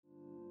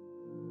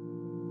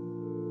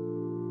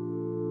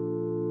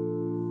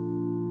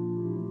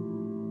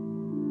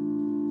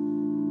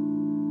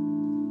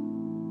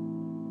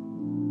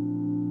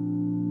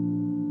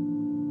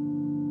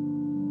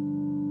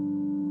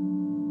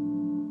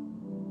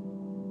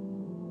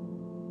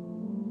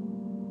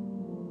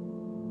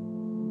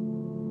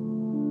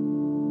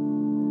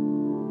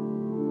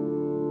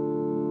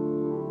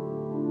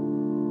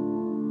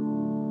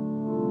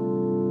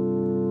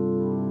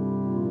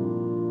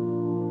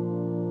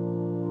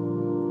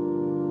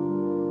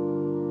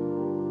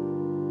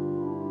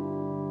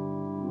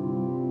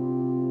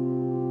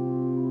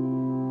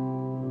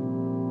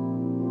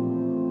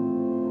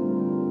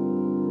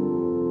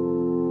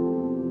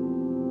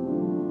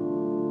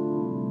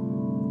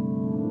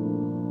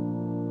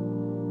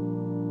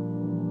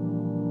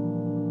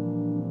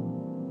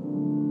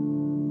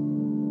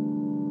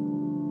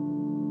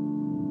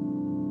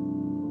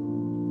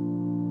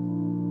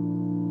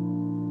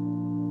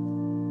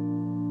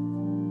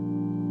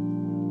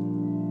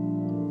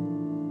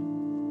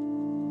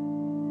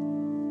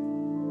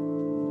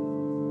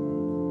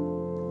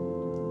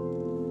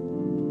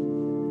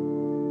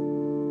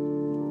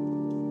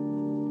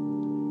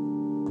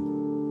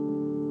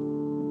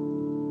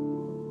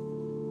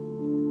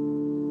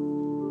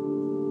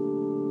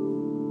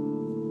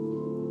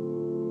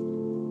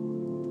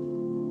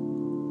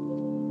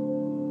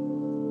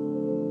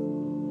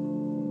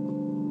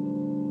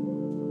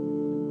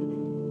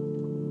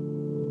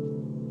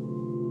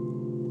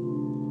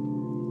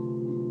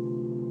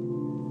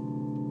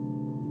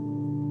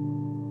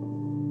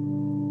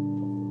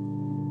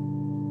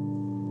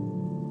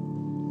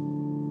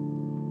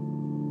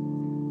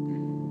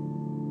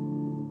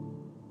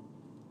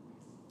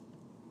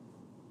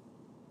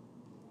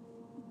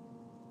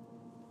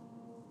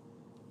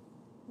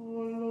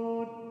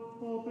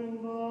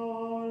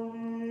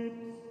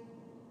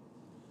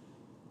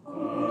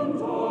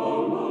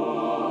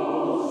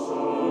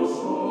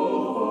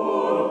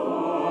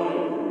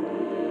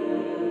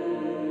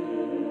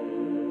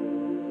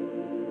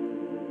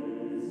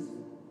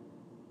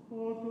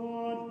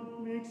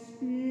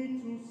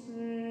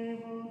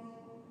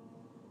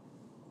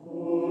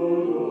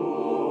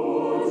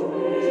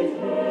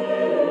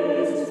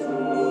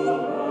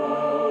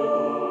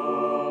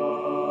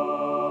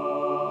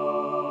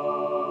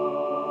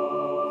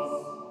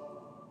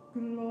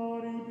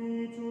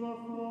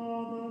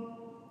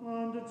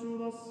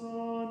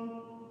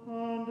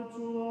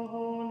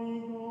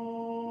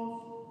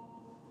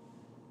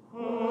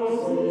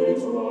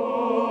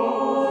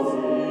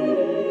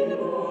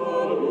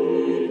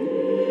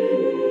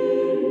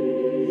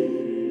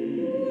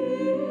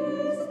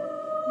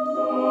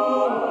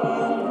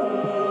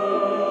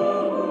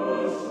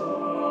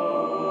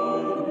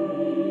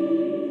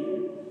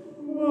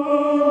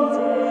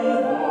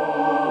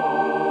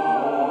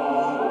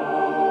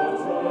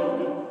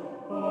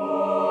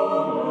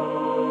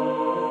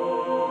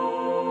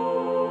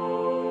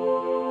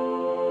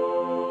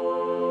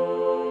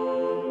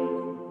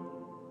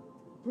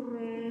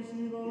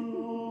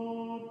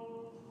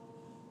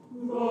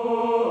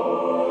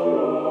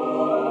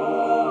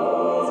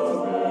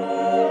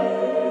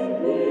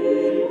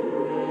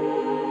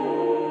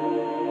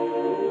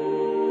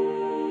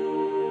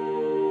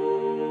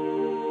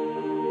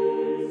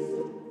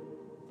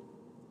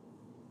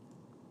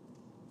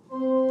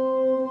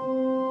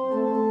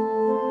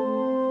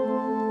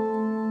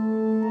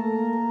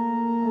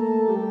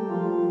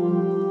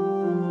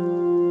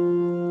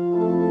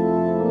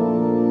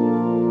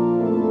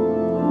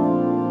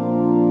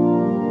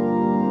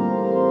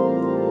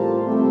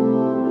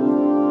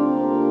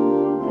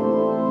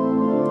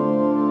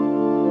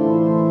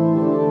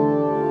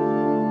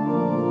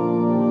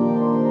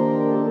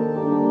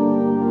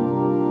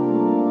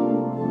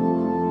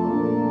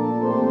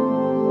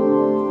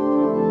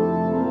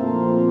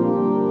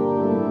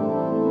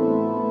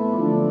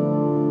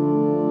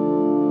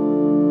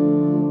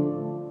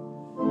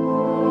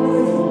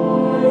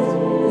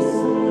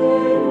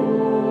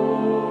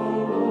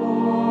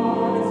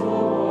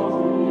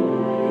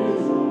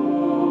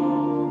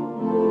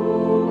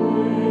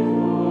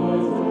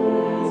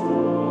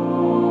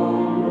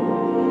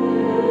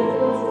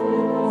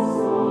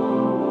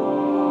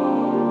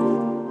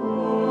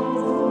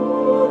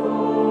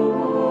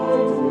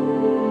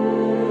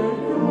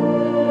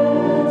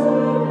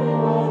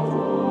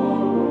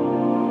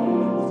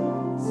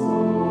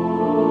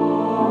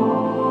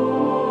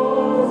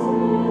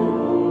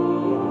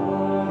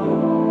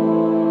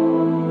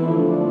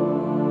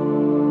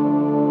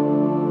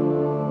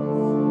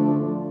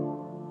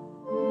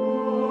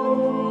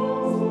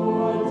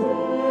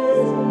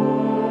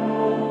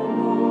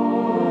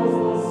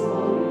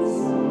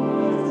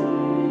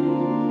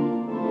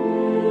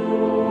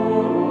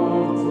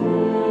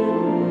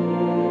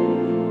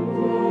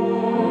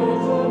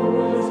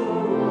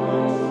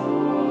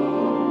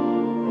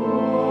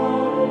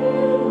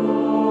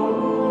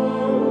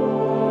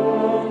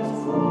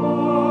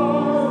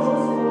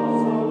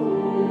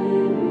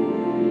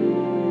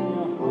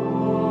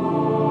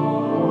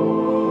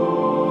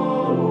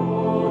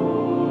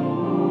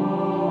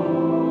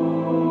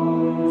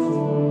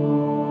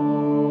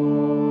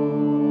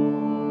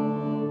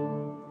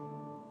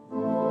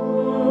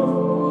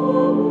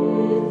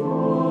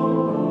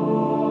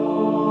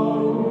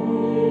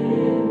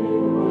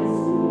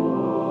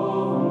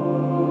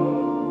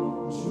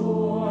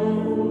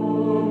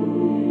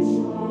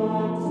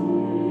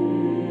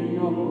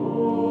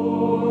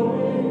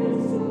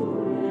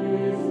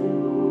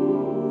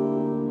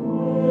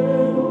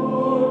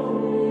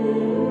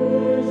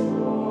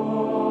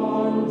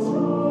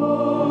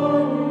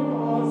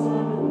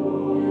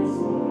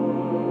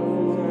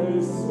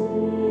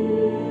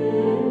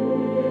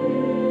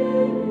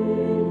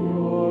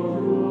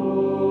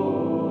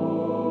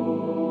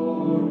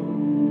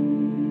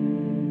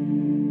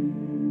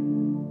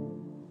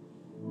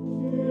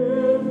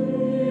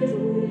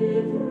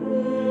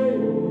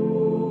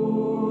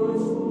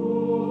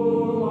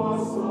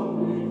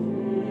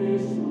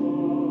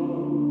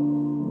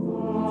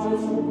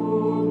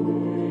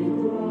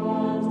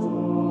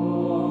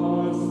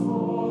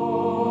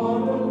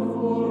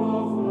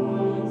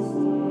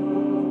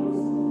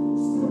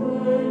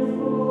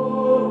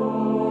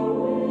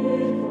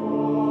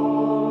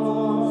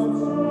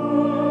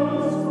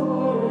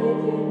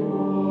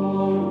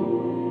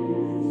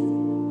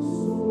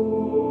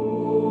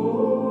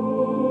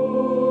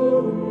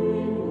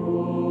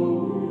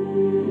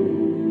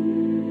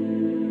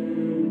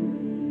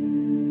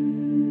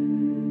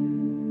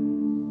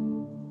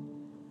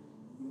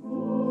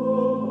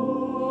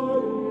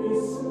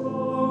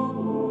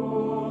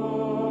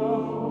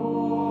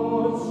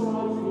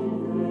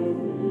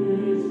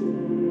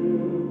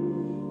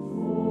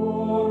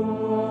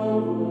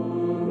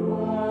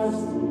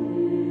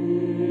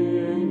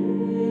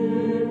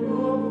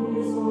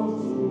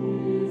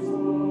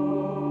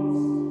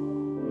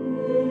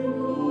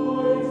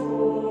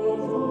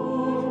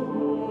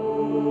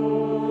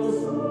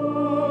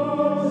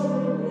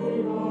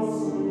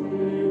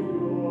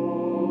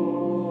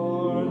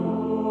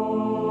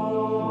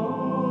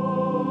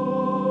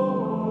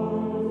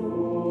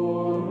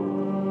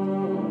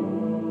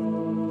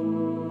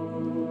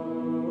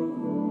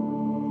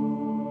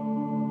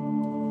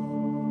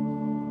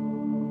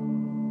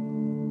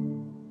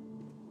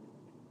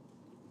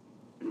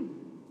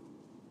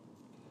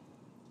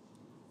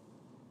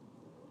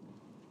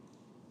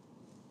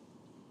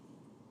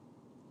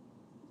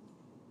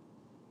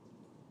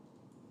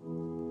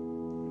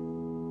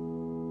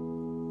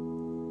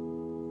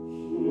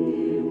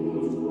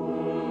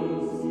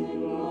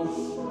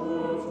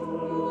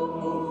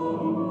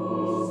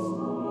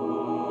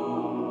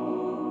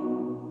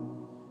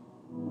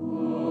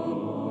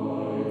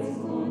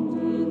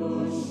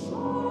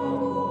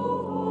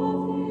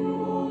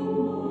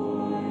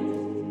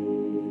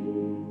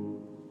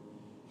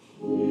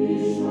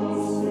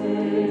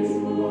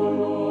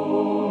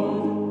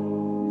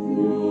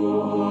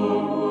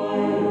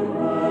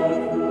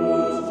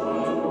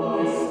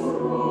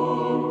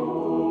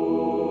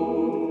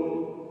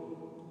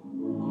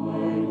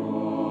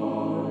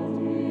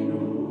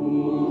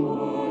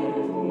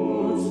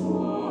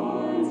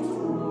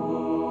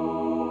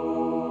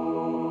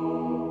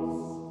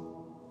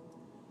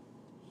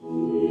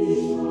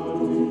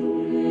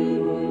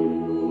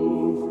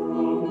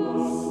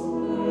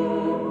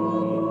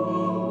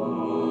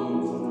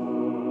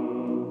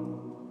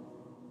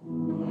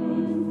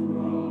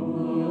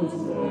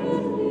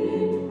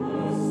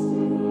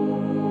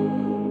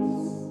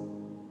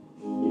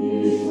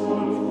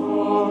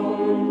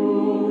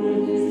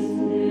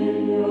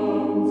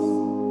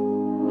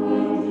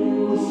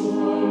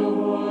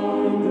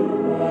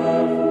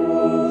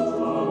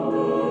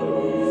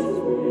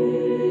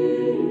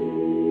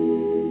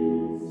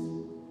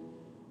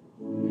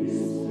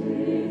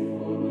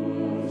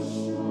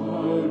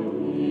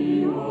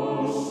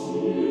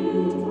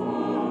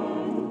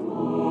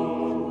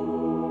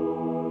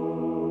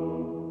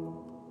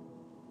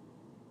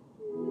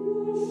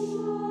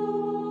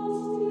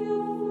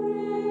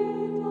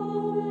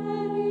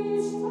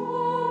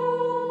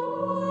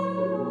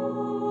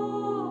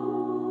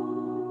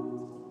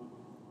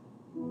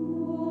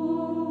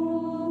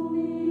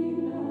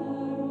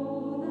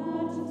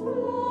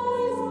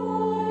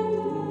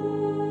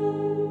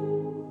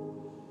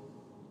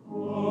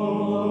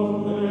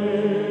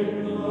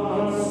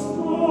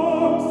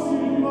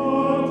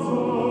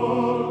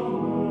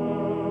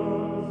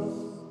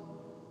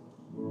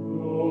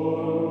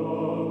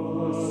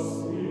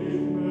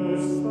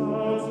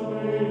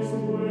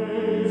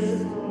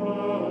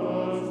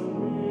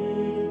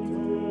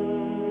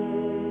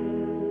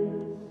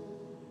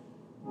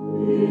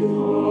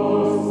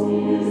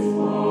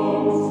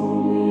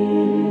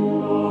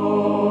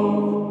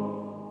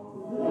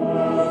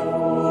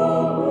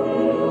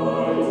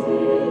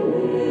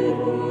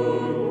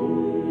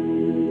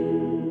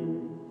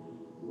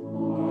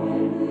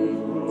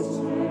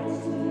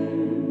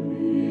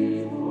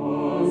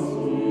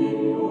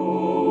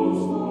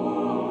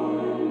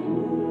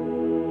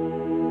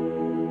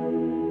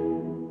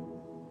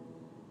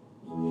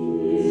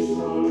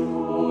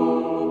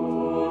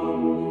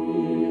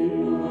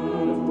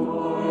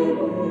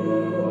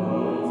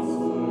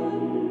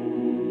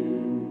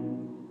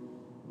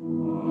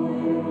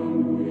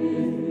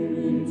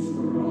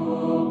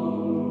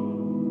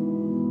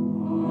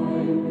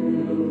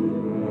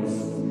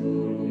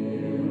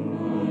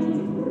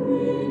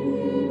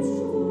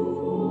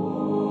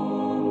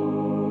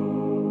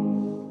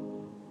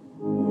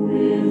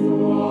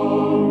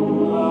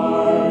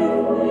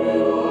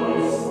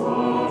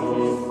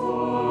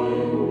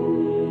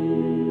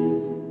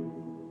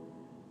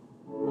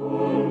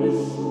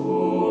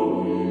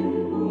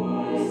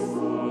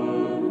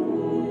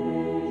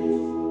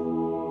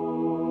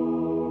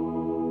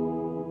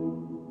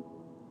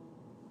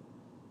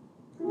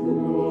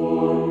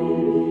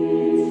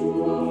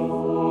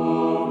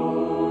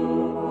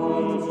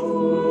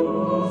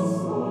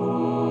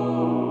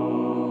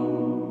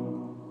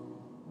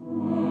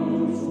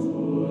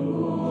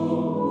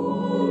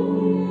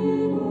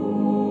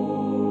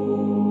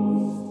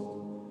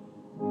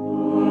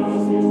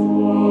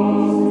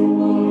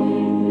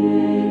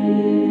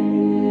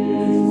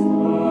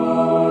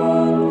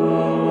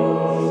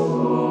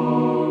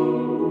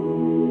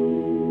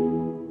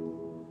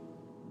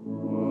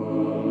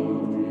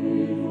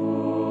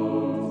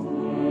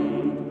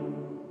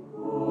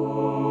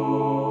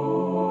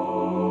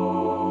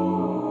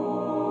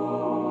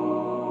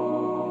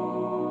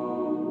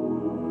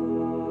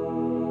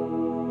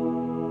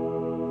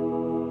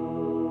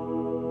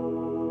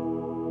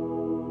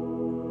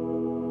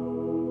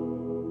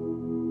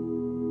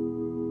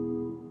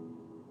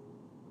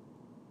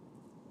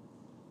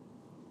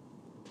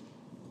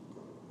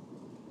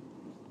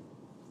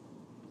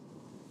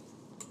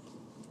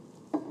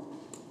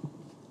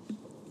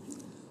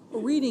A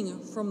reading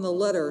from the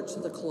letter to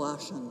the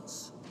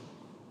Colossians.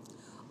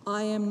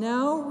 I am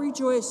now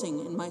rejoicing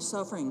in my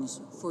sufferings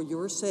for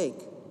your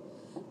sake,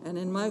 and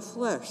in my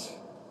flesh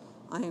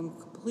I am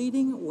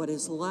completing what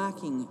is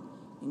lacking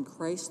in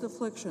Christ's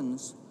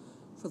afflictions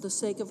for the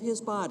sake of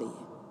his body,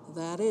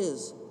 that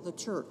is, the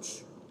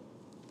church.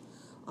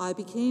 I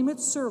became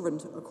its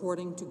servant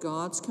according to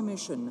God's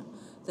commission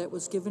that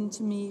was given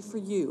to me for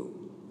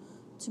you,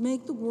 to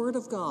make the word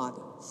of God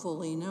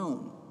fully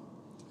known.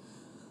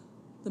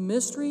 The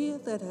mystery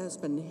that has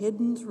been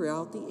hidden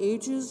throughout the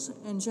ages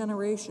and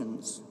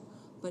generations,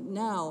 but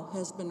now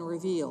has been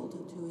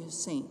revealed to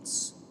his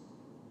saints.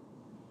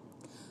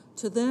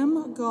 To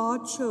them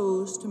God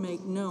chose to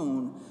make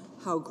known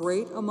how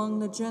great among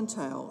the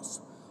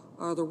Gentiles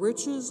are the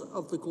riches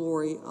of the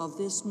glory of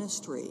this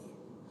mystery,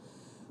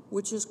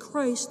 which is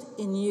Christ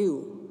in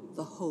you,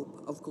 the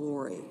hope of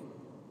glory.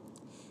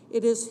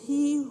 It is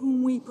he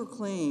whom we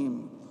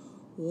proclaim,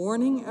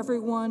 warning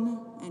everyone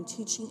and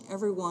teaching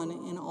everyone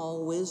in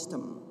all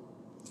wisdom,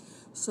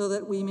 so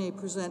that we may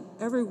present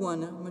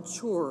everyone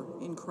mature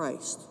in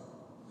Christ.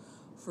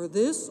 For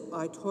this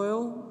I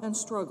toil and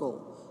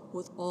struggle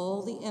with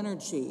all the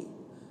energy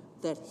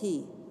that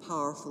he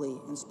powerfully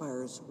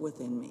inspires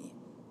within me.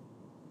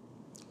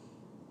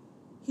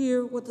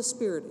 Hear what the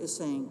Spirit is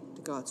saying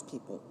to God's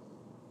people.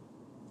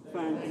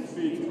 Thanks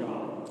be to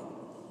God.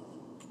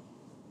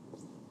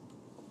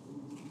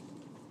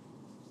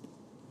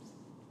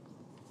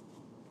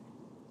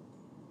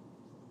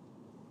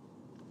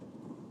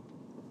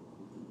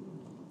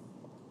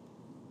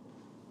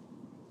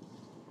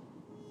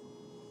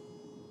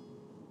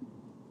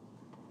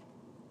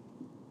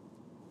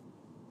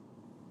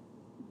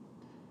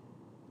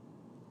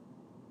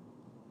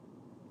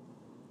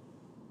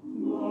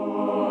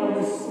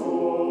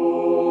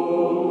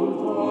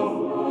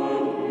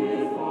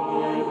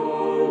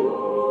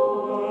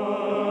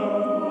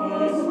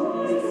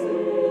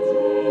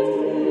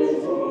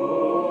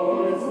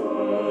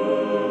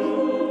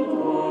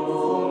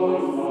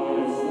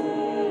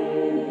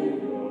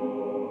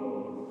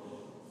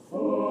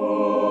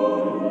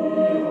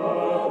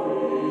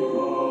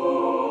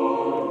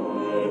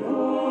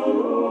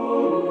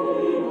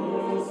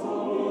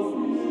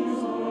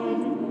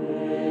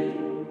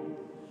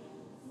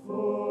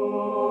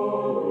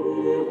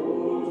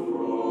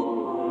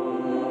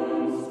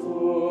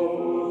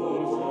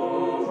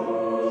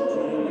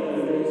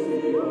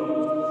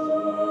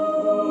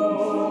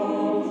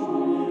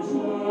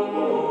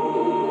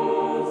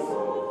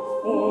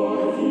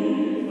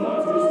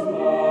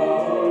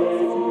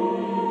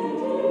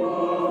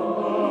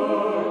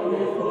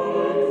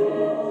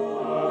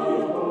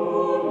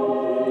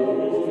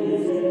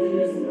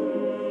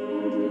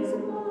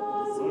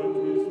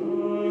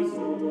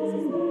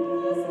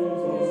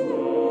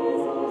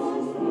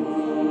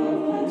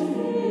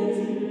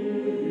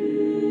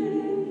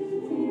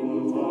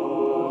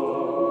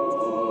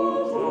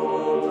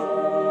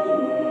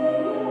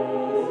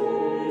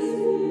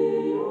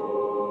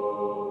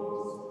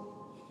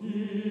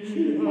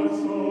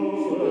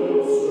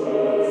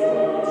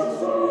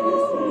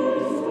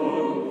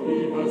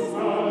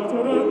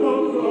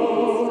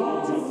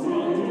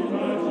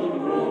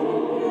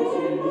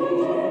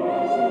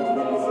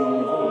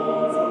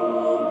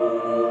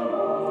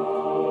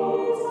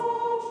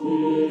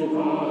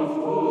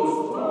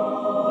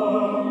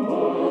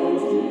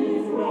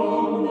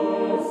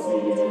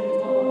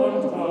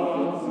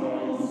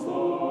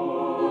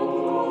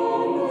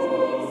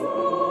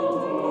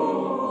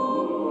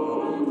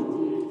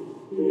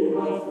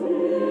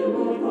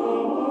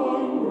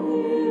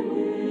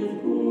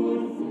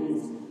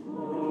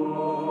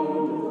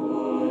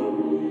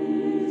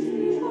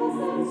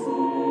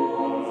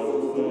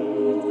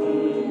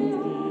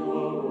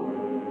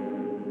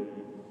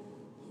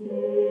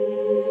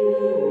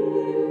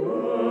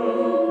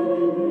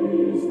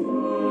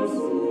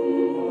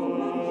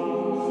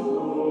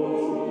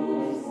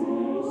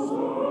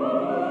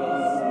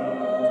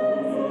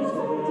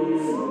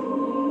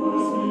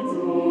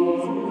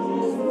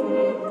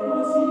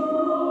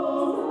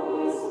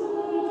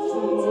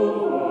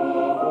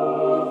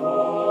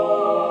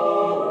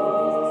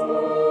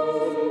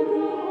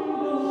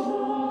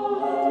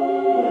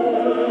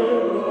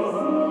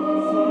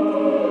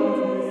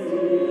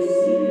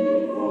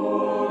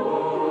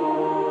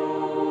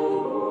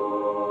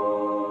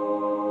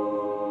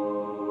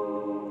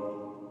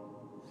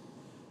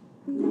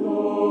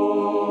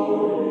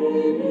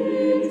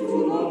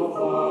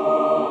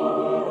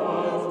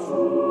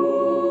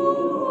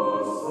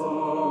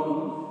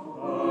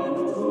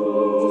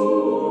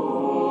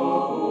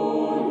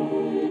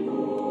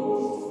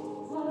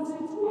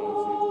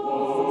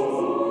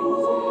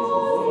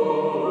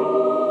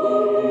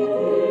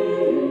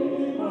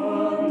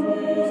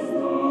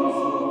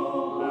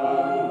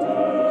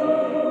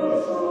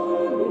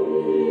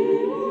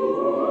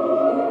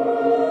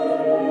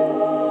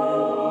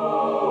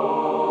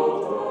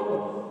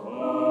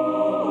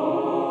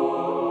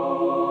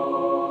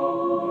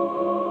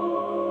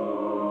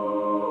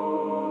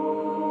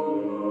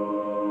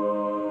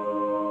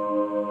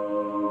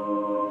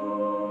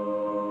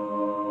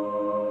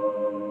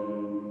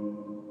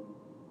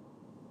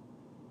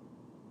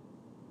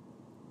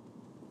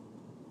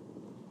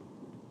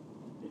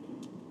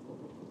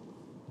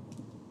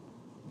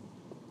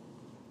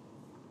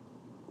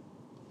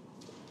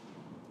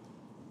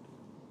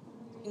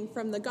 reading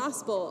from the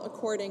Gospel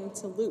according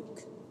to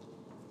Luke.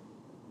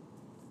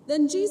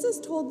 Then Jesus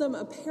told them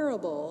a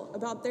parable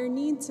about their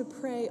need to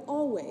pray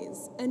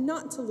always and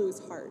not to lose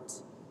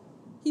heart.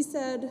 He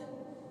said,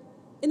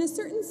 "In a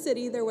certain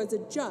city there was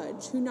a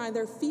judge who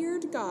neither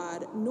feared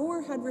God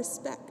nor had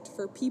respect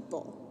for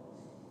people.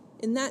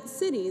 In that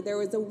city there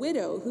was a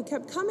widow who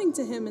kept coming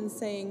to him and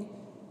saying,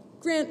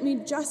 'Grant me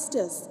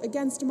justice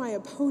against my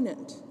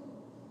opponent.'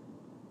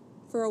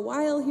 For a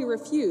while he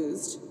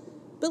refused,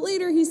 but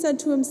later he said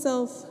to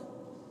himself,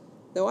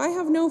 'Though I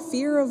have no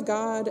fear of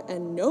God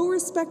and no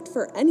respect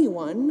for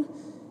anyone,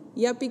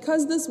 yet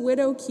because this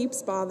widow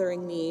keeps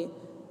bothering me,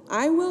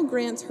 I will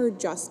grant her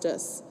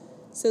justice,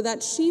 so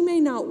that she may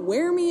not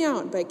wear me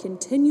out by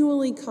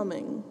continually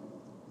coming.'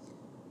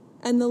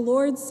 And the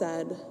Lord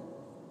said,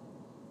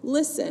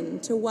 'Listen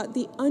to what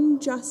the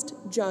unjust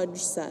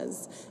judge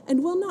says,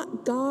 and will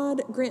not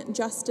God grant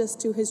justice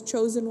to his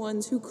chosen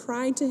ones who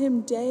cry to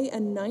him day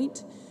and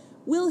night?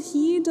 Will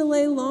he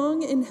delay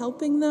long in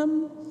helping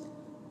them?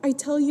 I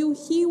tell you,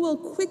 he will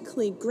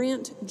quickly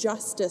grant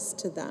justice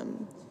to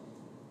them.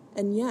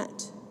 And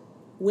yet,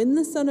 when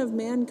the Son of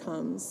Man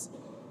comes,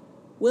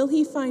 will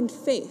he find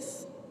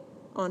faith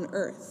on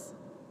earth?'"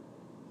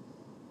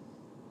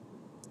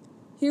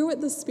 Hear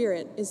what the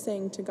Spirit is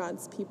saying to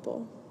God's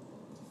people.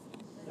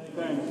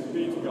 Thanks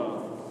be to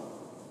God.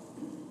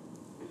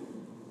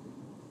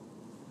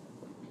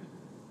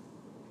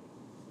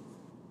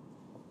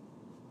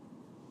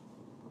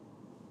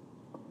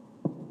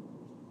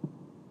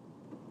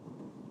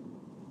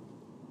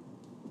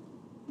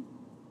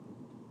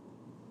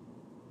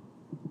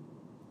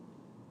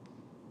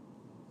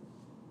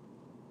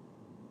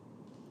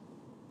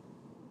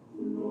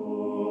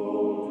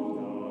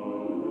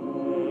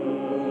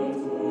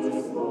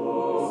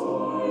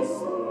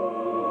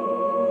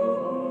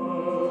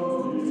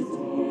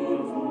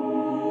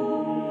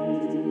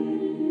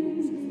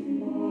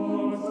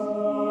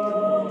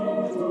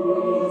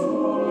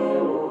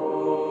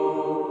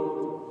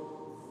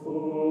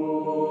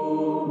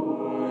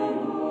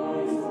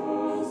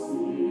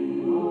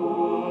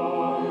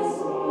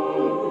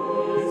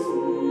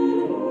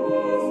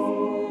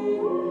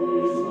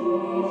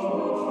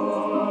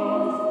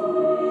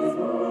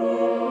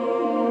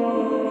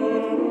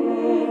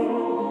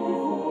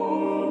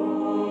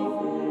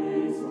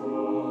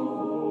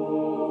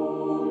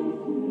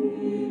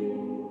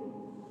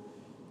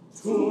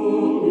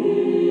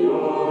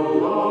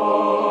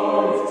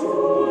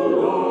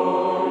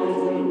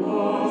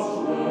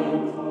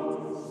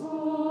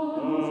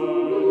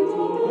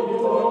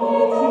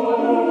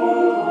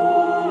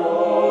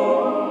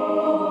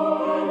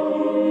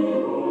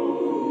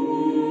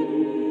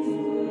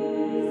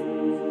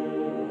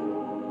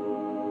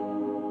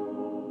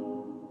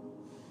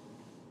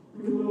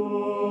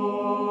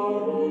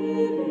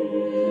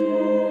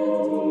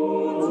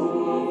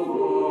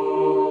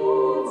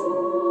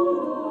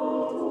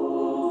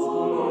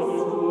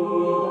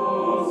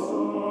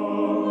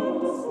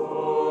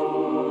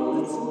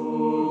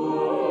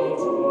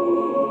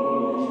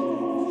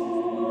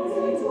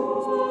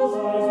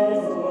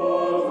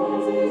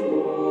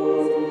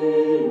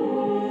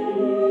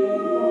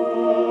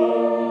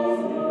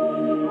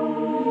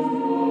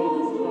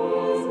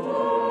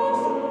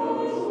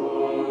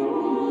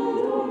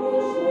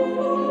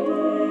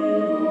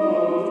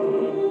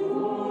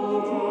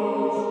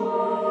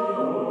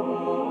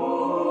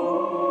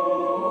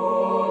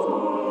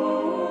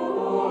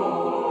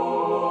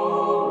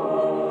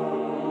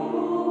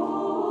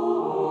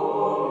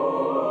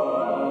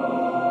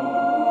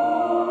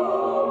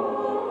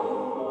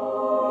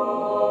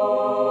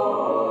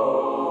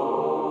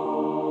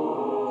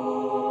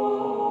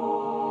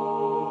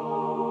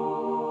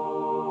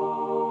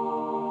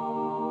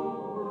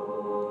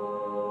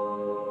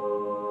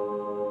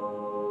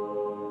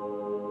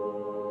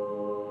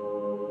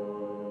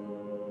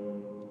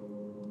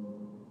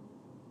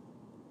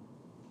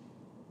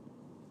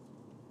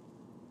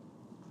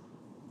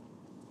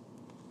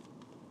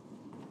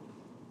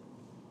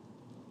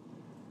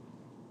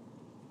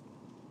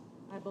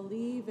 I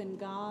believe in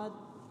God,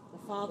 the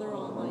Father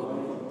Almighty,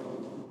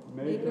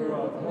 maker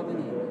of heaven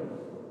and earth,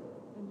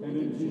 and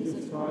in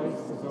Jesus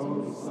Christ, his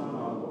only Son,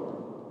 our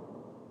Lord,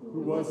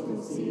 who was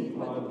conceived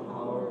by the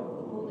power of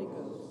the Holy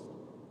Ghost,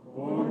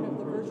 born of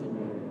the Virgin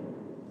Mary,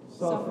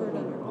 suffered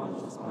under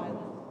Pontius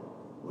Pilate,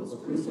 was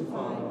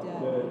crucified,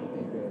 dead,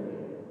 and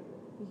buried.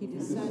 He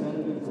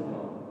descended into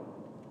hell.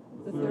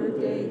 The third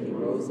day he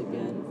rose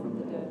again from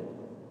the dead.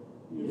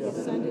 He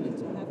ascended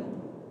into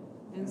heaven,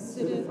 and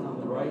sitteth on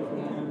the right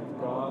hand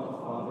of God the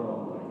Father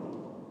Almighty.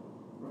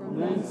 From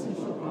thence he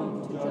shall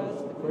come to judge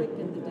the quick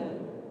and the dead.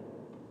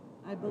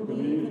 I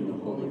believe in the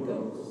Holy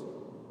Ghost,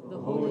 the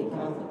Holy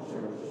Catholic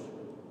Church,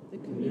 the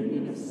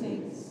communion of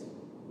saints,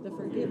 the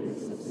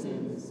forgiveness of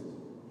sins,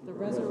 the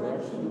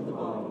resurrection of the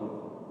body,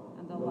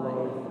 and the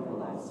life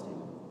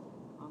everlasting.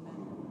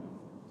 Amen.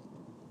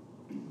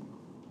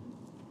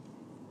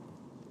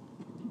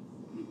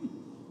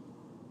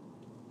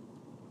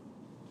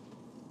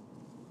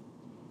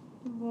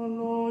 The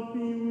Lord be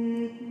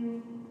with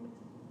you.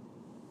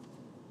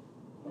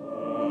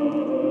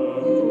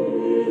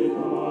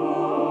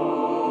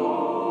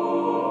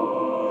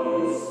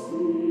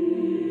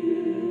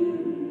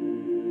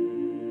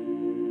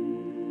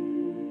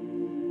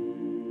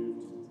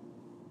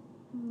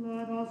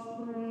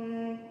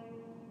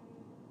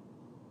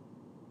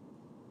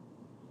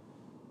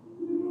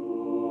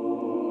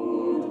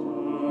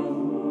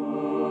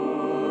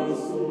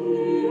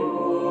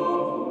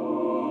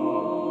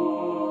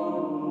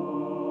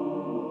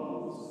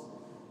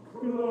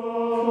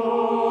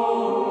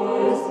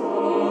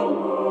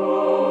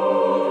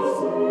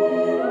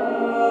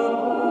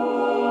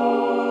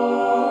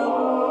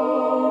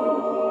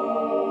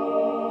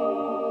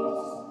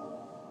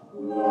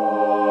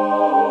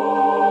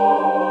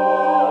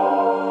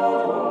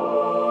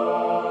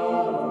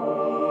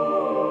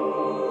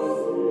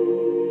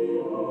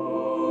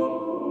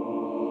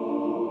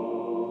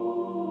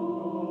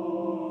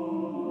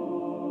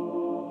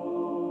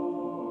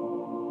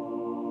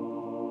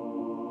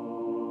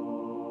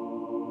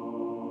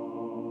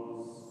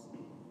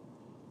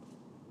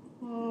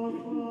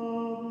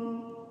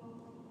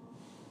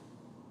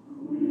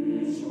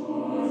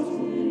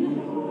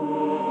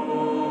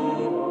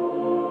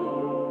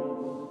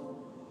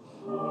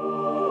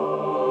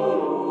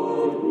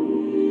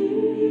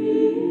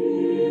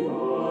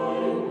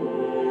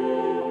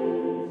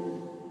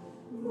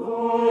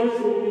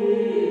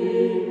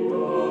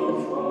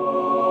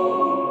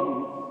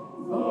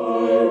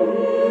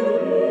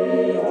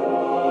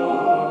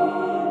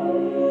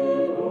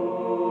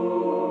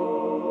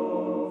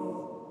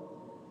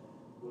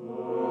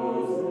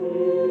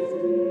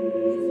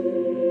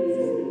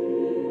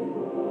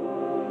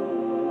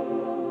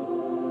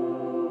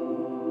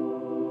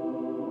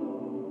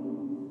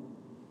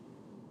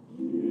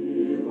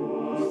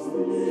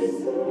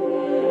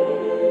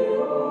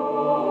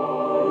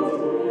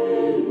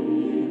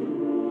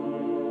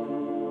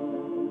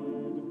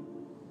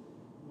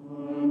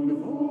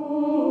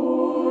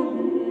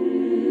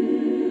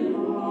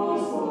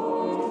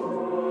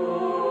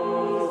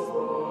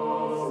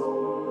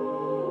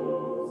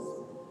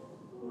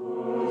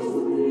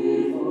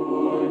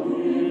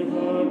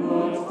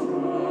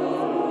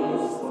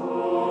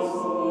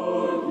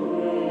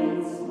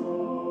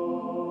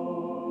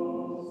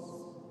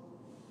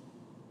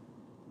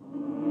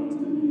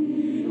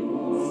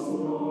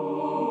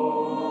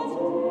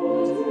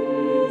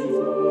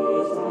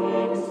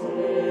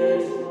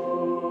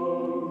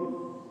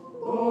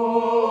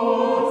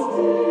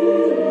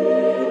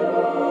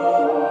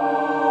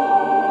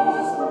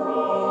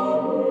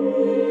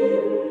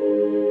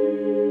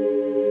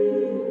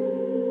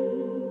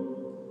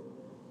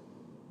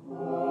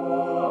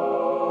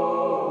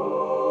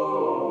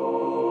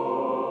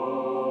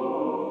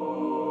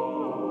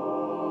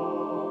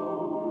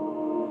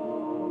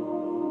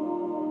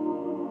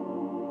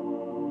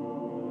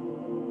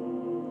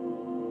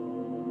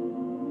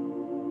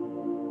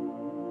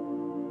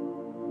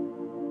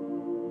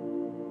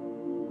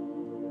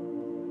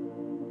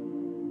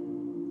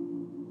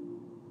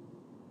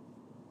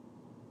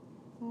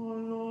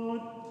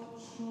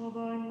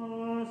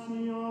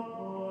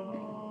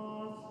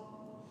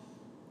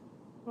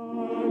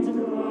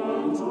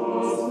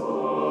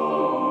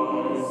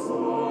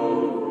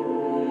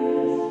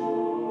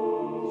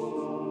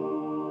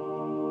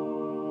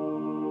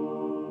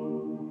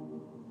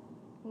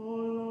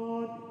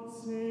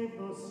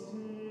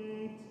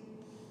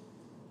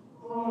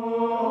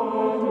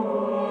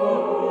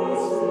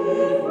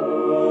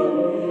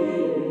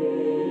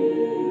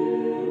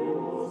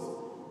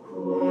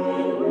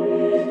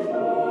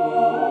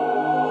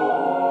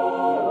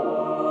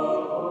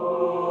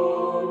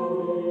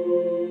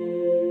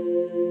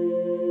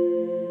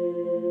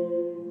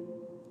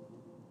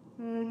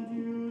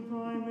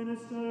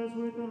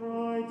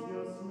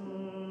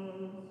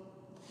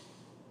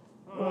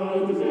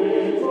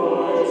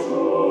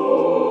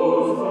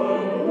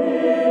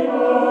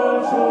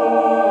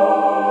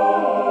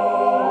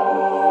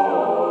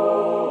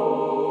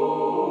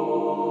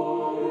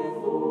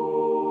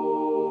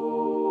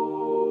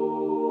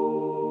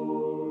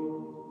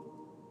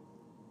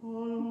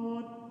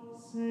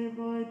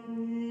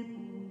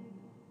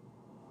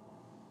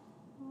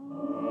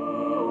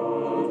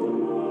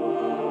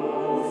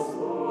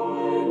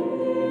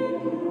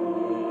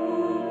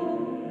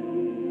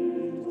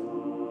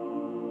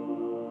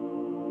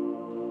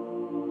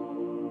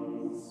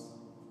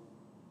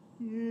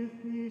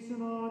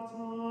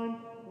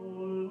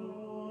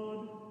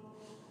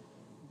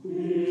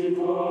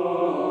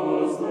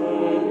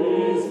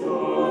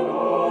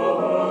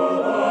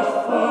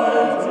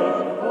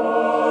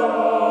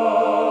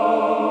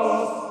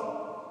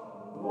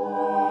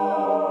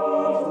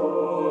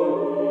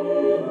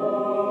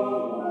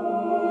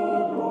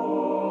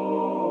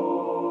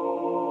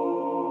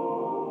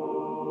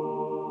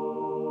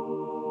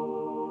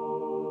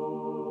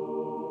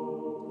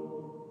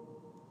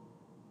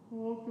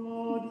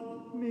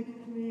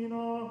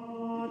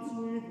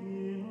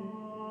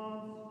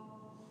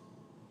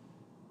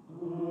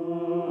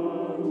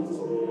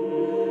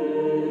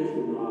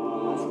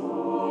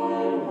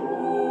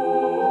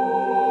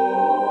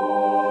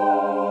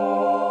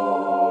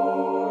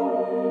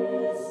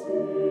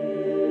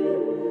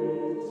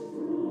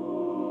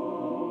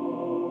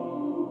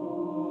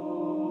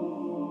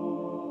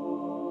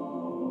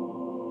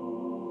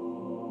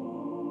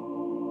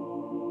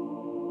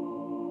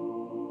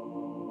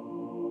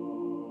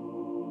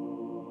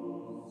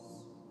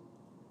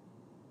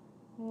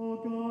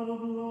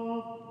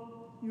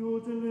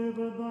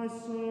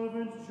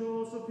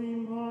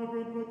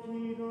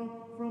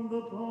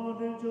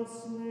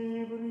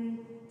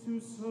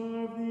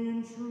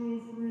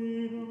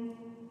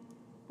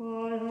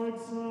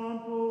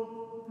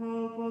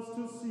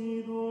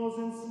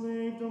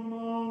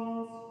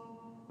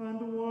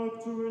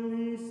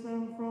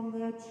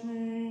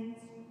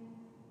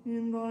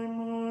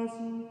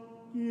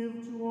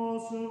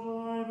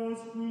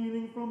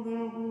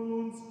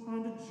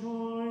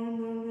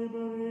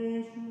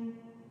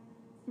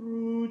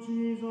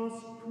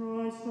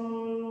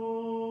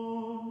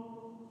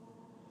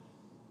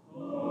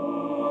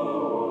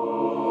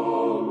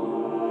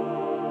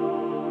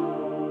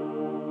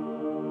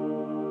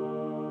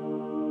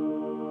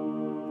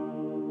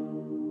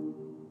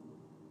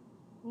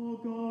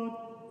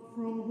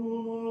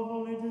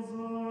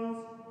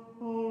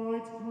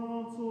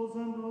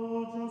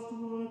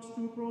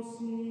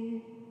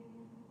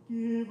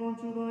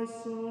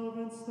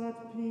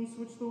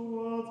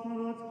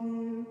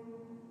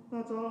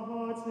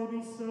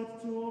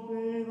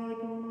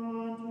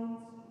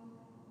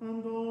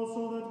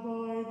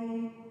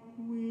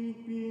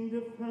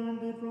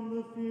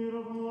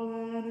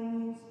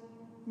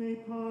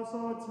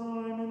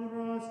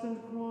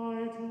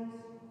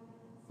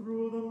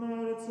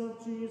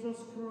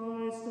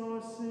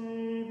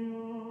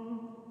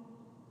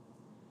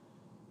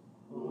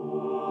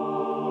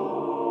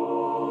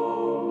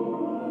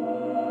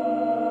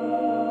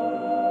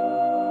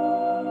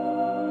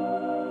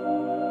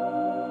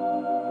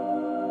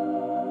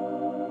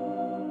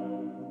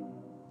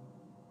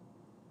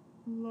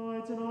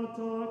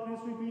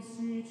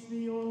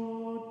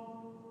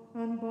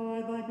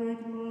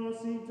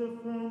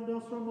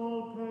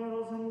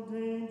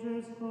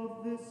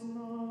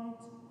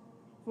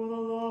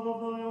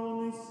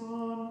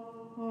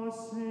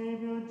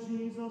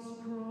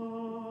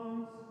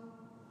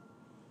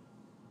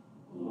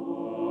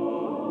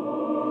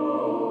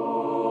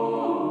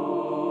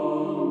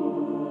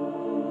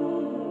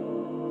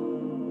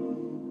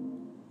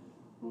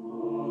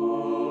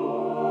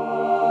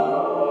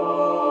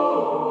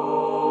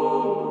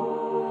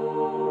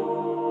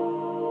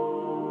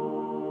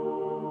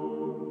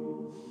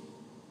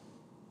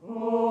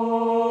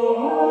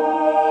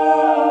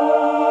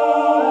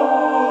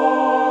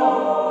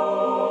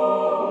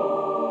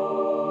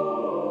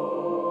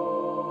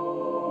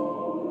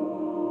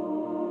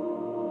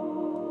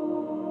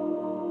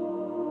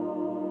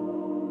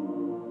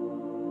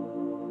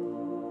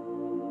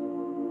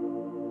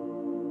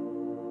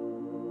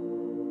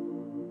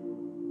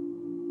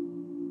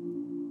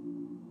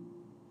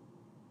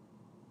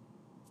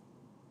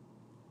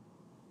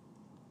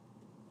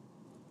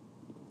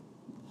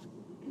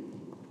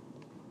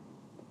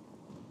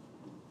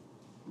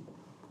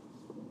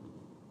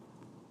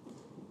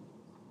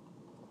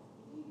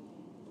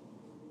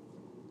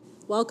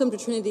 Welcome to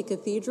Trinity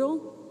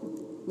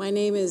Cathedral. My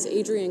name is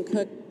Adrienne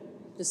Cook,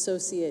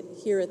 associate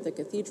here at the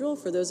Cathedral,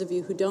 for those of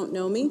you who don't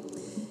know me.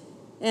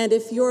 And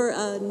if you're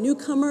a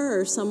newcomer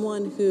or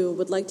someone who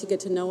would like to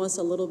get to know us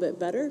a little bit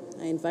better,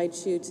 I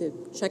invite you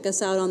to check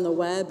us out on the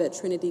web at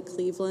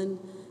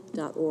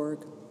trinitycleveland.org.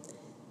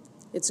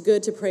 It's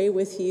good to pray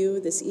with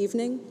you this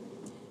evening,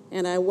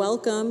 and I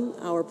welcome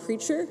our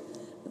preacher,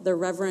 the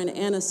Reverend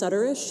Anna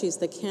Sutterish. She's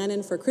the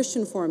canon for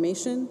Christian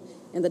formation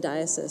in the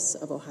Diocese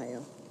of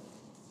Ohio.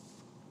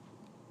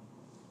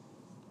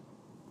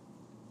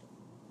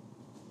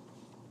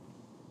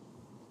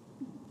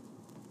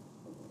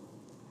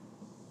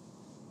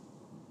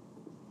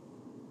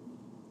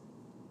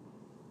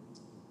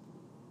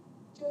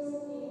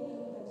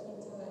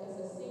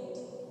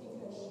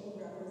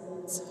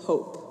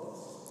 Hope.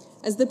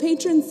 As the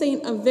patron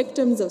saint of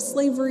victims of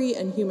slavery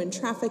and human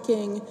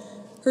trafficking,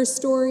 her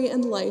story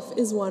and life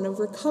is one of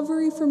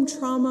recovery from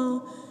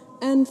trauma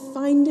and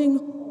finding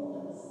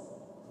wholeness.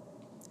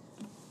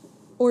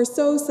 Or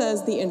so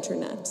says the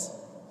internet.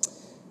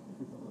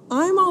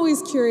 I'm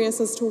always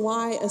curious as to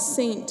why a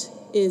saint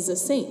is a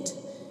saint,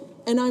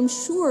 and I'm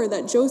sure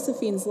that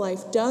Josephine's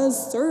life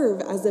does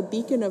serve as a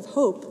beacon of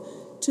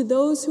hope to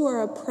those who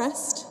are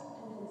oppressed,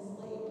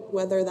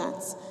 whether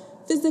that's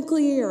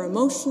physically or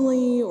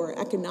emotionally or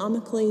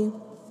economically.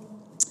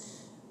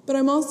 But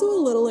I'm also a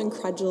little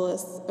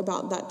incredulous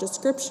about that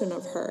description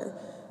of her,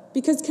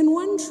 because can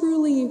one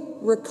truly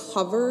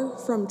recover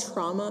from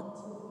trauma?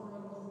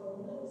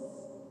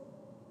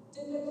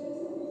 Did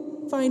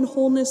Bakita find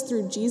wholeness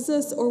through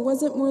Jesus, or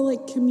was it more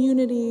like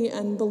community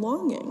and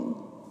belonging?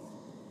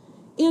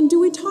 And do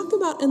we talk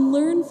about and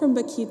learn from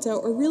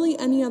Bakita, or really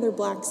any other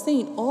Black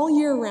saint, all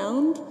year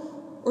round,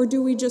 or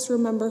do we just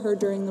remember her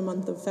during the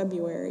month of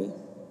February?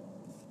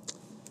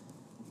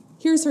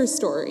 Here's her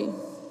story.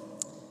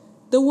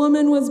 The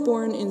woman was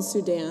born in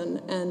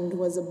Sudan and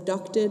was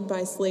abducted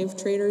by slave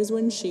traders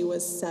when she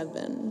was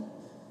 7.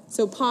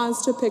 So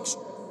pause to picture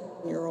a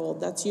 7-year-old.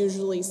 That's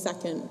usually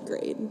second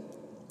grade.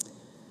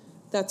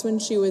 That's when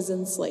she was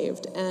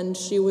enslaved, and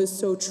she was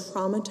so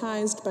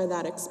traumatized by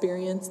that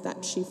experience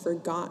that she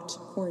forgot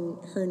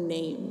her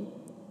name.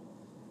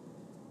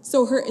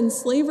 So her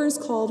enslavers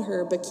called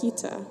her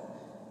Bakita,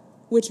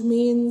 which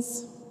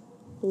means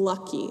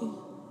lucky.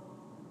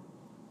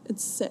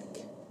 It's sick.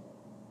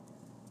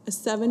 A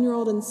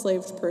 7-year-old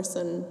enslaved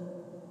person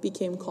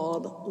became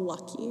called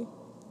lucky.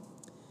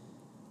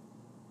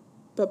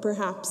 But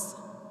perhaps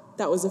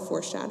that was a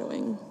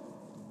foreshadowing.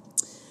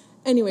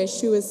 Anyway,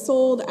 she was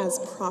sold as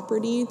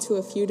property to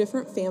a few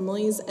different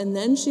families, and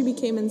then she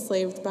became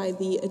enslaved by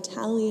the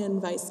Italian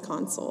vice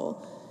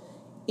consul.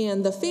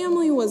 And the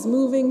family was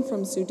moving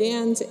from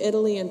Sudan to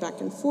Italy and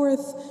back and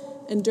forth,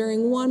 and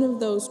during one of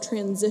those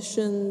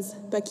transitions,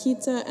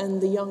 Bakita and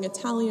the young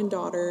Italian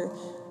daughter,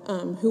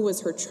 who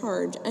was her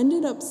charge,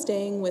 ended up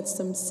staying with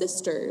some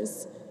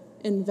sisters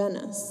in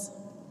Venice.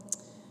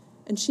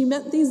 And she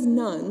met these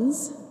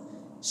nuns.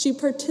 She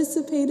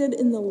participated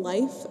in the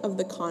life of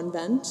the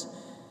convent,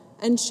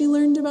 and she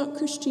learned about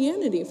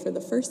Christianity for the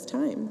first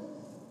time.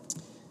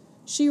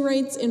 She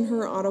writes in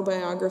her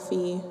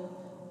autobiography,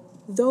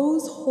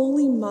 "Those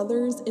holy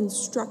mothers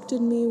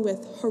instructed me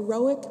with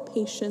heroic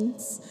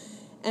patience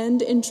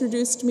and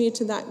introduced me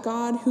to that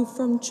God who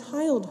from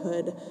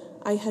childhood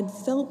I had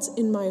felt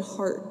in my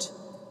heart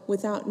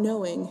without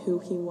knowing who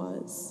he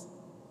was."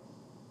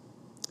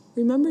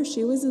 Remember,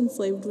 she was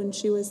enslaved when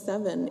she was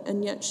 7,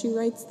 and yet she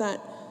writes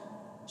that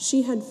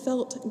she had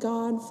felt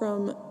God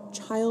from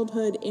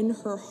childhood in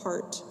her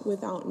heart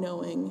without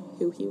knowing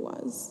who he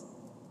was.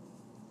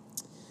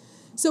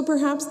 So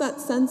perhaps that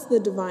sense of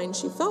the divine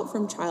she felt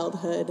from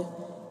childhood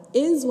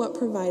is what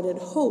provided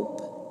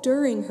hope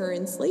during her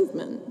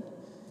enslavement.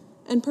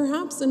 And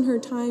perhaps in her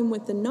time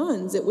with the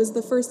nuns, it was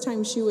the first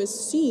time she was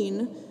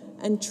seen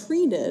and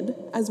treated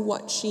as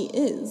what she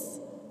is,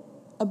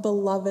 a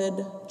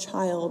beloved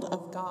child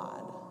of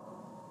God.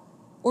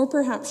 Or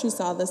perhaps she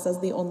saw this as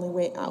the only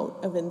way out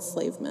of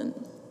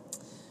enslavement.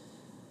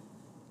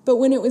 But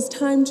when it was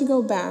time to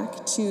go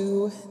back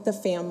to the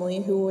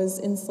family who was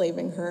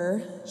enslaving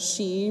her,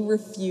 she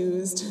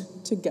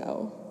refused to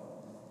go.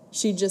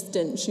 She just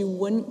didn't. She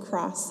wouldn't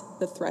cross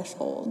the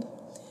threshold.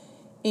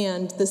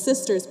 And the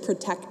sisters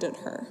protected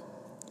her.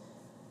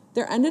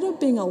 There ended up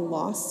being a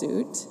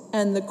lawsuit,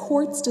 and the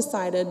courts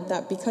decided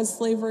that because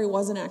slavery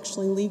wasn't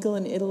actually legal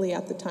in Italy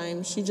at the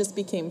time, she just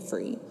became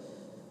free.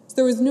 So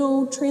there was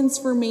no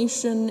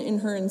transformation in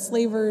her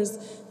enslavers.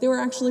 They were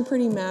actually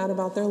pretty mad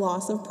about their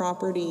loss of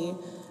property.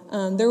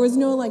 There was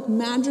no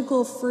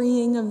magical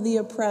freeing of the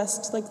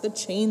oppressed, like the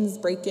chains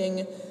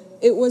breaking.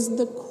 It was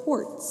the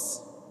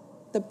courts,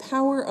 the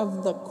power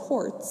of the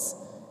courts,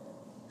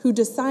 who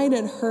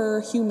decided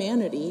her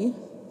humanity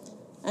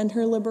and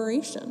her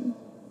liberation.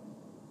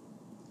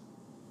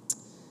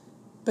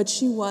 But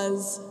she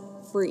was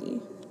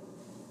free.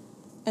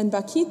 And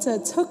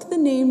Bakita took the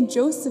name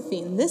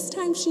Josephine. This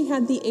time she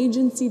had the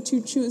agency to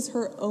choose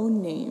her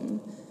own name.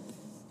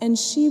 And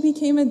she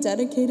became a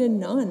dedicated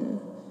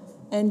nun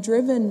and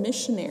driven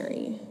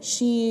missionary.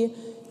 She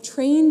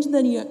trained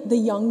the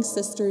young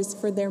sisters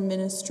for their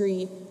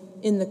ministry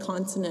in the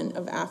continent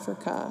of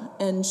Africa,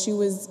 and she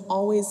was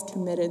always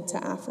committed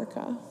to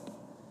Africa.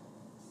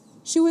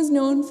 She was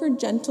known for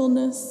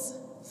gentleness,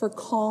 for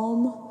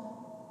calm,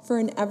 for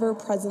an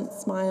ever-present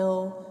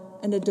smile,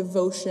 and a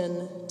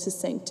devotion to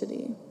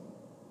sanctity.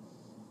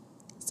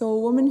 So a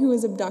woman who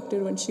was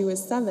abducted when she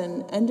was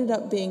 7 ended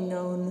up being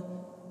known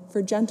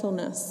for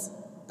gentleness,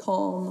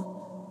 calm,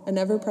 an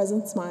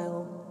ever-present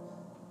smile,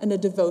 and a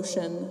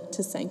devotion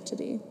to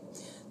sanctity.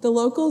 The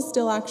locals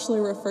still actually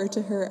refer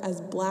to her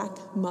as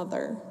Black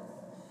Mother.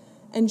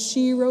 And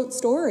she wrote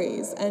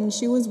stories, and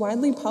she was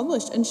widely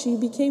published, and she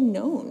became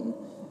known.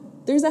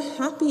 There's a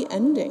happy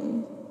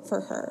ending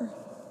for her.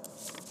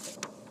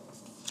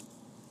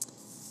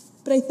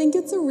 But I think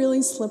it's a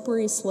really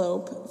slippery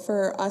slope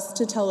for us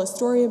to tell a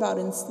story about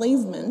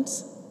enslavement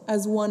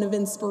as one of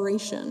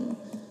inspiration.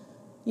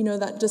 You know,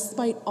 that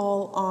despite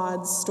all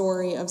odds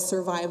story of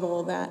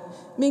survival that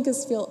make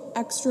us feel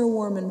extra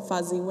warm and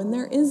fuzzy when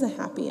there is a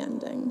happy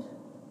ending.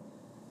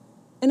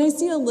 And I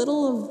see a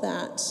little of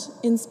that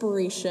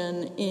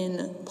inspiration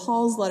in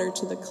Paul's letter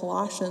to the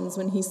Colossians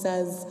when he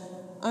says,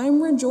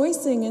 I'm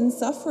rejoicing in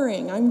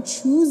suffering, I'm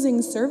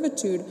choosing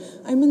servitude,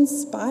 I'm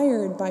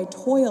inspired by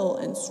toil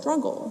and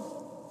struggle.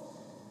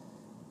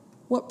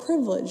 What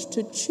privilege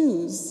to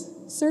choose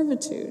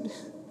servitude.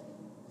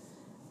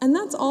 And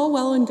that's all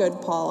well and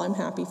good, Paul. I'm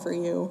happy for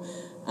you.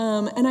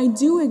 And I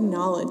do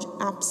acknowledge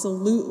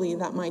absolutely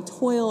that my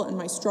toil and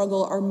my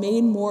struggle are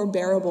made more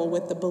bearable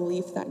with the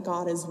belief that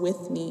God is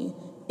with me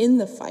in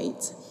the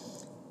fight.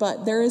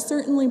 But there is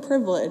certainly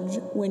privilege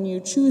when you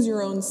choose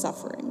your own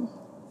suffering.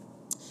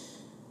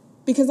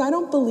 Because I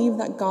don't believe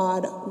that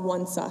God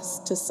wants us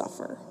to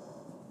suffer.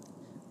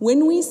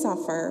 When we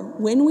suffer,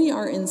 when we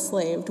are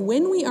enslaved,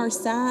 when we are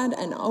sad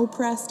and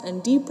oppressed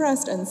and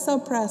depressed and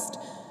suppressed,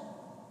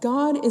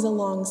 God is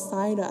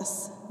alongside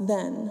us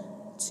then,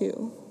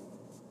 too.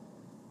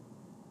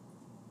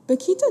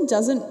 Bakita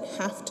doesn't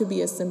have to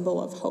be a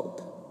symbol of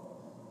hope.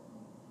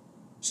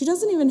 She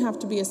doesn't even have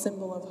to be a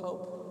symbol of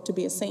hope to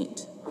be a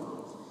saint.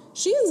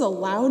 She is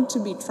allowed to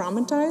be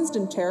traumatized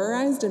and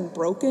terrorized and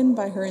broken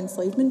by her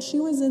enslavement. She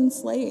was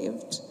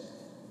enslaved.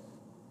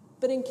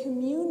 But in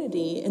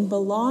community, in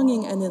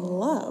belonging, and in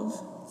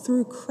love,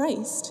 through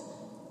Christ,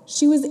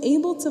 she was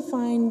able to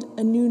find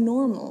a new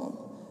normal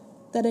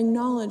that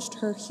acknowledged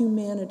her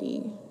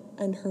humanity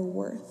and her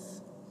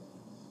worth.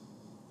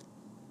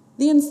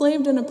 The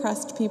enslaved and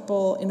oppressed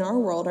people in our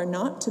world are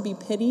not to be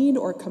pitied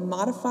or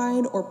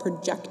commodified or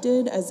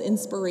projected as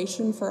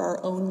inspiration for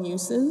our own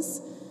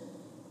uses.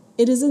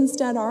 It is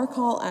instead our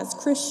call as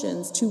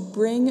Christians to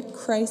bring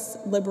Christ's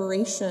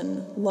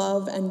liberation,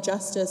 love, and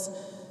justice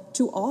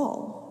to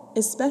all,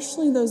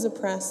 especially those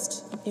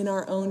oppressed in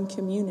our own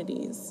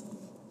communities.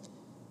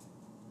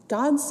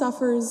 God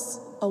suffers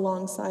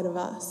alongside of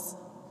us.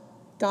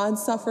 God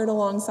suffered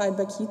alongside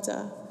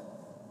Bakita,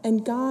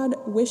 and God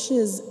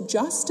wishes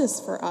justice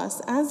for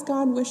us as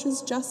God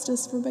wishes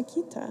justice for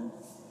Bakita.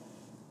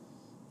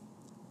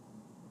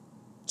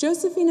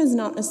 Josephine is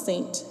not a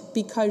saint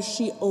because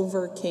she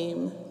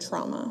overcame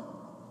trauma,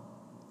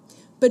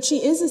 but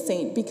she is a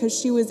saint because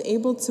she was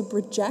able to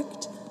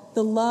project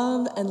the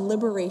love and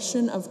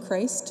liberation of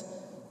Christ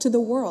to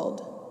the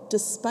world,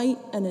 despite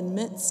and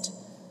amidst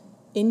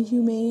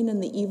inhumane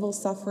and the evil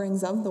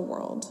sufferings of the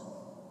world.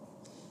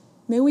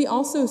 May we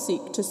also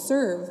seek to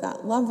serve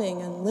that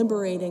loving and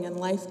liberating and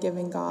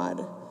life-giving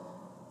God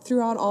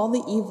throughout all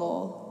the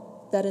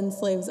evil that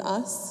enslaves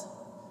us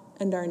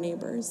and our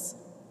neighbors.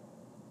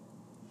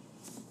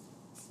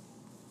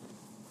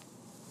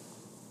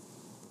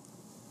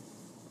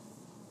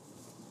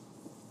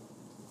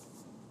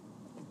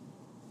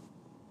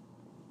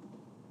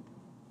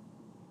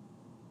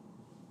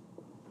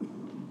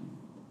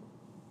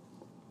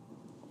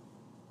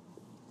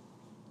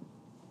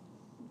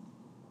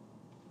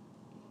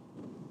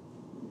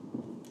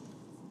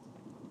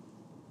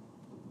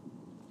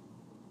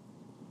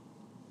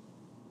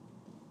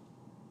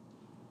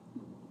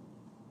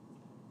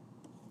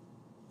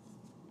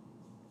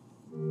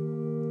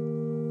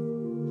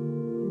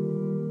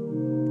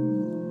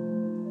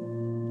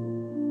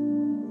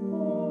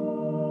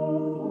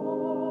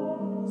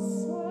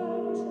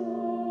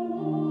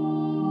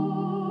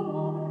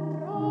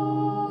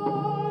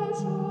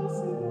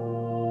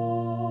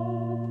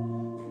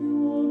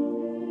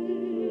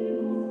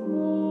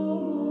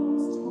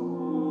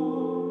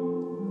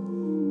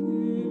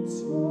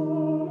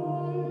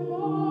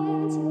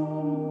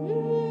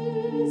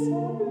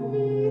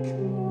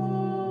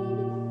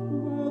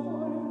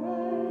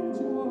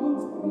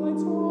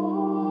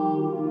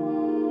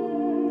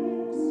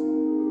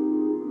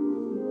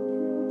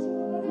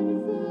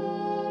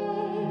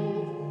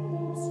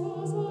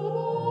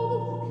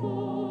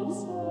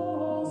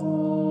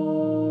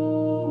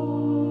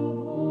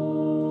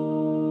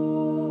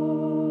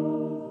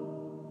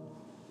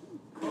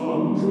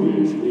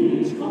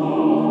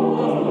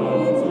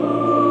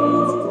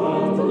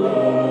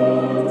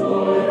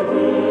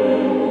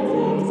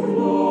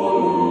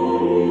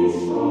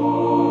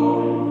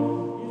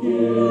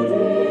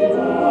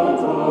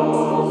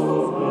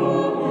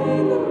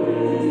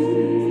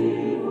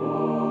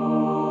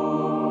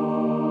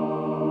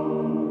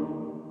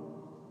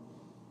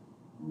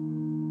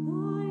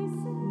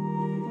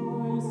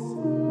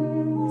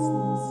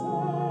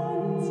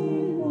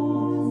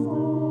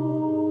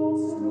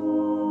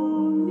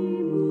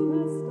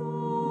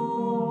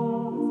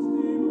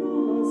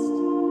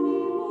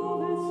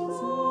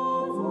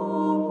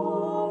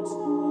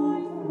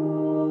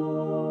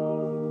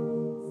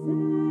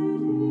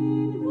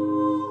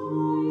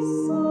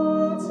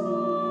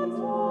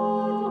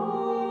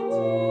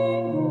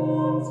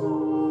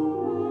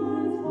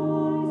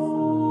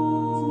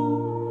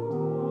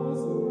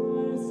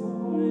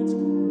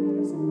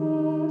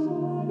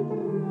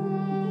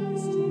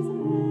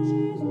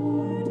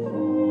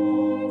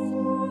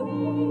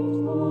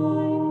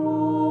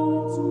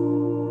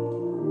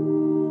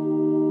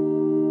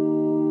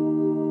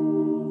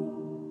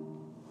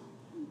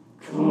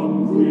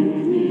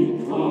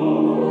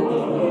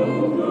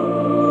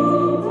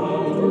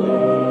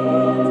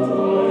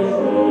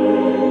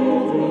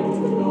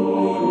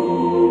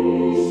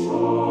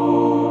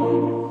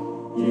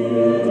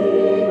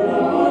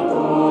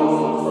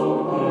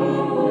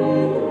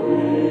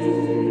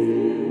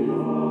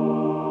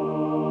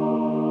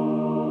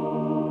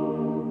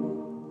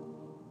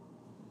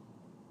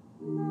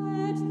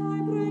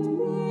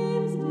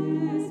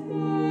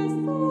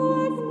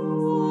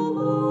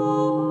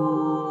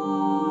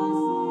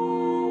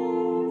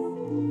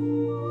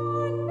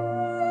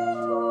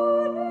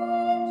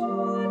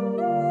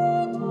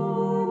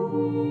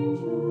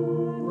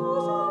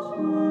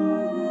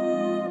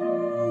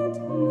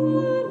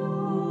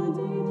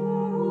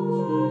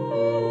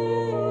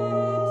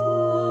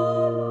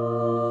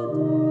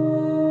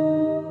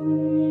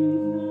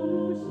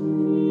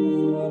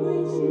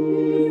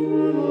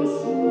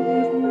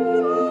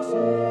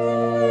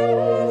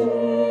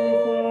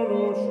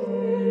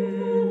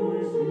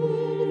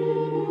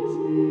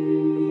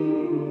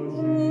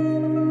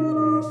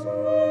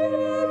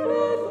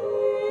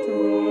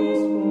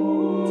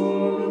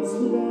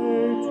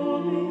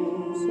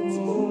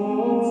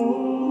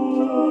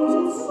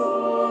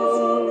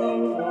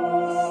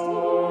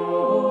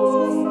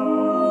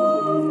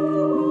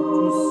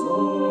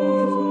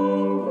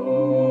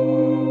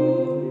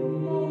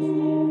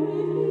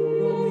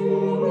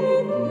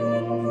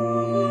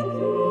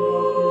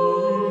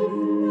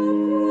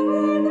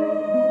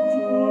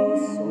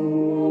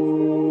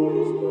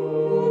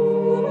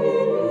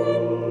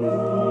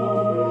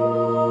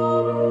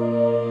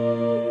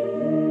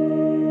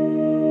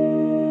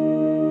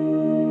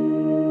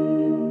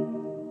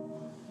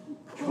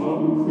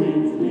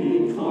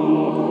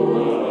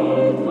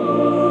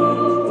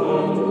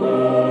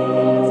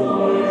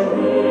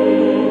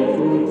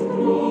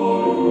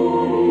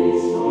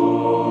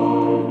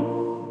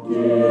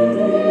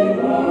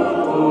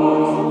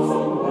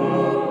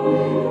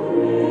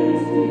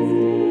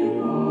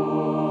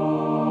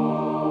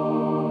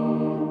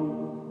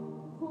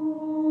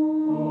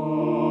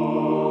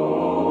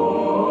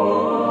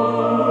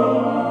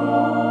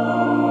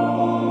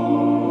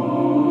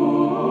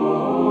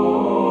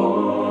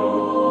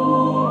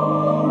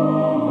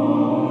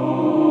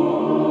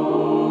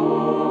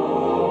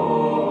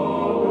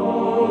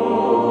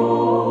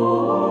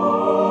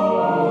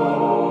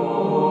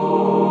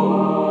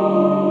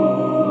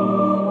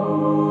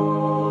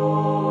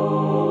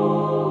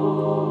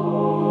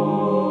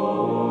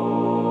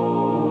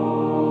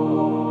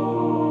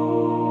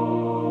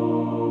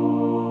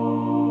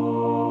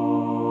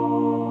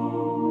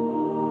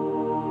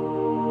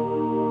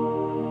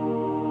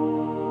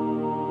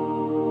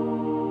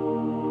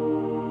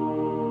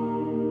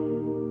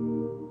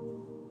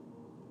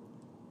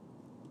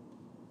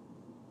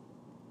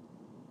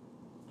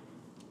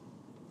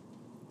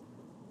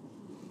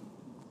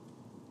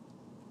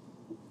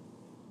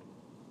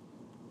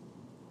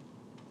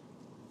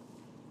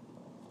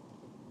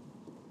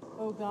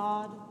 O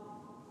God,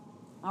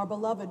 our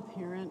beloved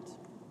parent,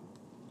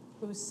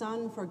 whose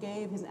Son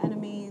forgave his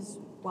enemies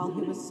while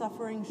he was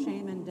suffering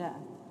shame and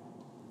death.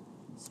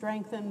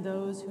 Strengthen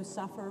those who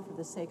suffer for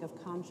the sake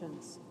of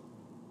conscience.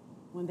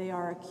 When they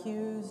are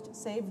accused,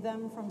 save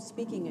them from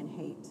speaking in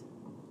hate.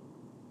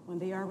 When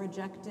they are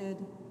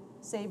rejected,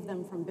 save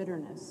them from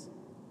bitterness.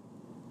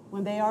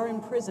 When they are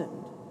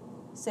imprisoned,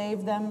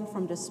 save them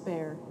from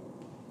despair.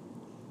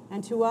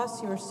 And to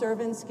us, your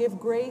servants, give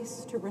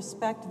grace to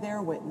respect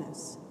their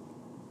witness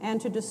and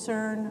to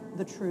discern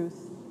the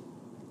truth,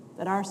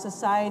 that our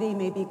society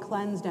may be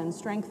cleansed and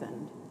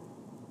strengthened.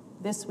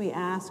 This we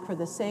ask for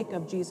the sake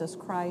of Jesus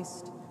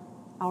Christ,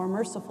 our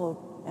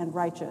merciful and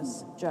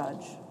righteous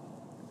judge.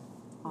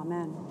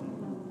 Amen.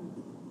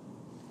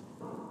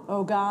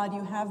 O God,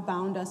 you have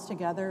bound us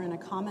together in a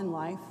common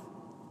life.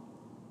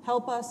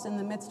 Help us in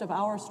the midst of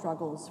our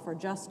struggles for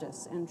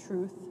justice and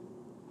truth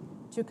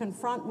to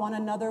confront one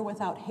another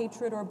without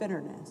hatred or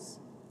bitterness,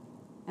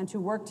 and to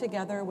work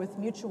together with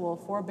mutual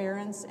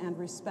forbearance and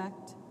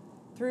respect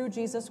through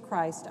Jesus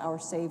Christ, our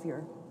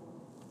Savior.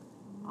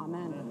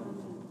 Amen.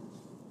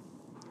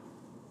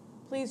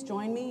 Please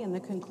join me in the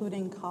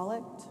concluding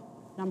collect,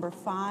 number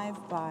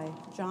 5 by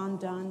John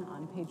Donne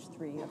on page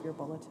 3 of your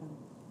bulletin.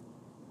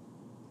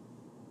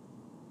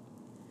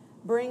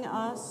 Bring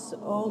us,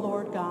 O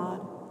Lord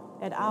God,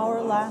 at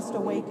our last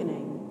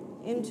awakening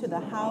into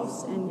the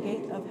house and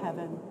gate of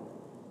heaven,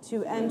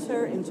 to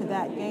enter into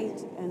that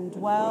gate and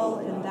dwell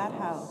in that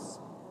house,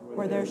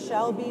 where there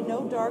shall be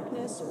no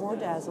darkness or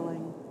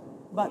dazzling,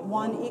 but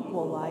one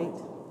equal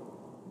light,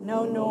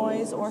 no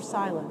noise or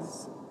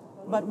silence,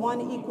 but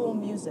one equal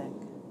music,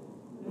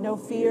 no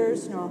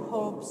fears nor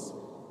hopes,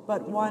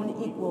 but one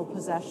equal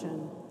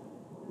possession,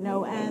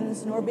 no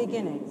ends nor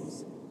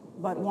beginnings,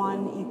 but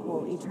one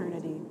equal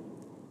eternity,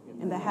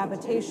 in the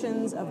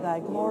habitations of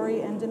thy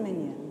glory and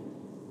dominion,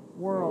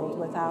 world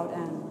without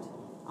end.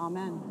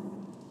 Amen.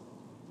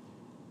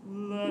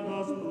 Let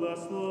us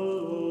bless the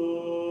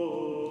Lord.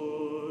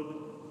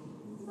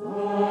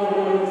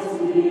 Thanks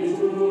be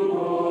to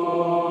God.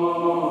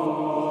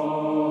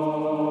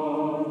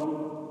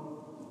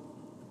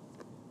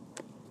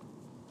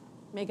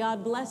 May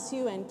God bless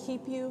you and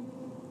keep you.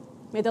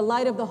 May the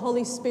light of the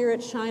Holy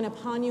Spirit shine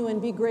upon you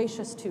and be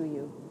gracious to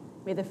you.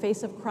 May the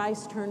face of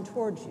Christ turn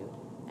towards you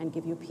and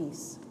give you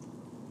peace.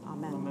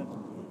 Amen.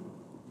 Amen.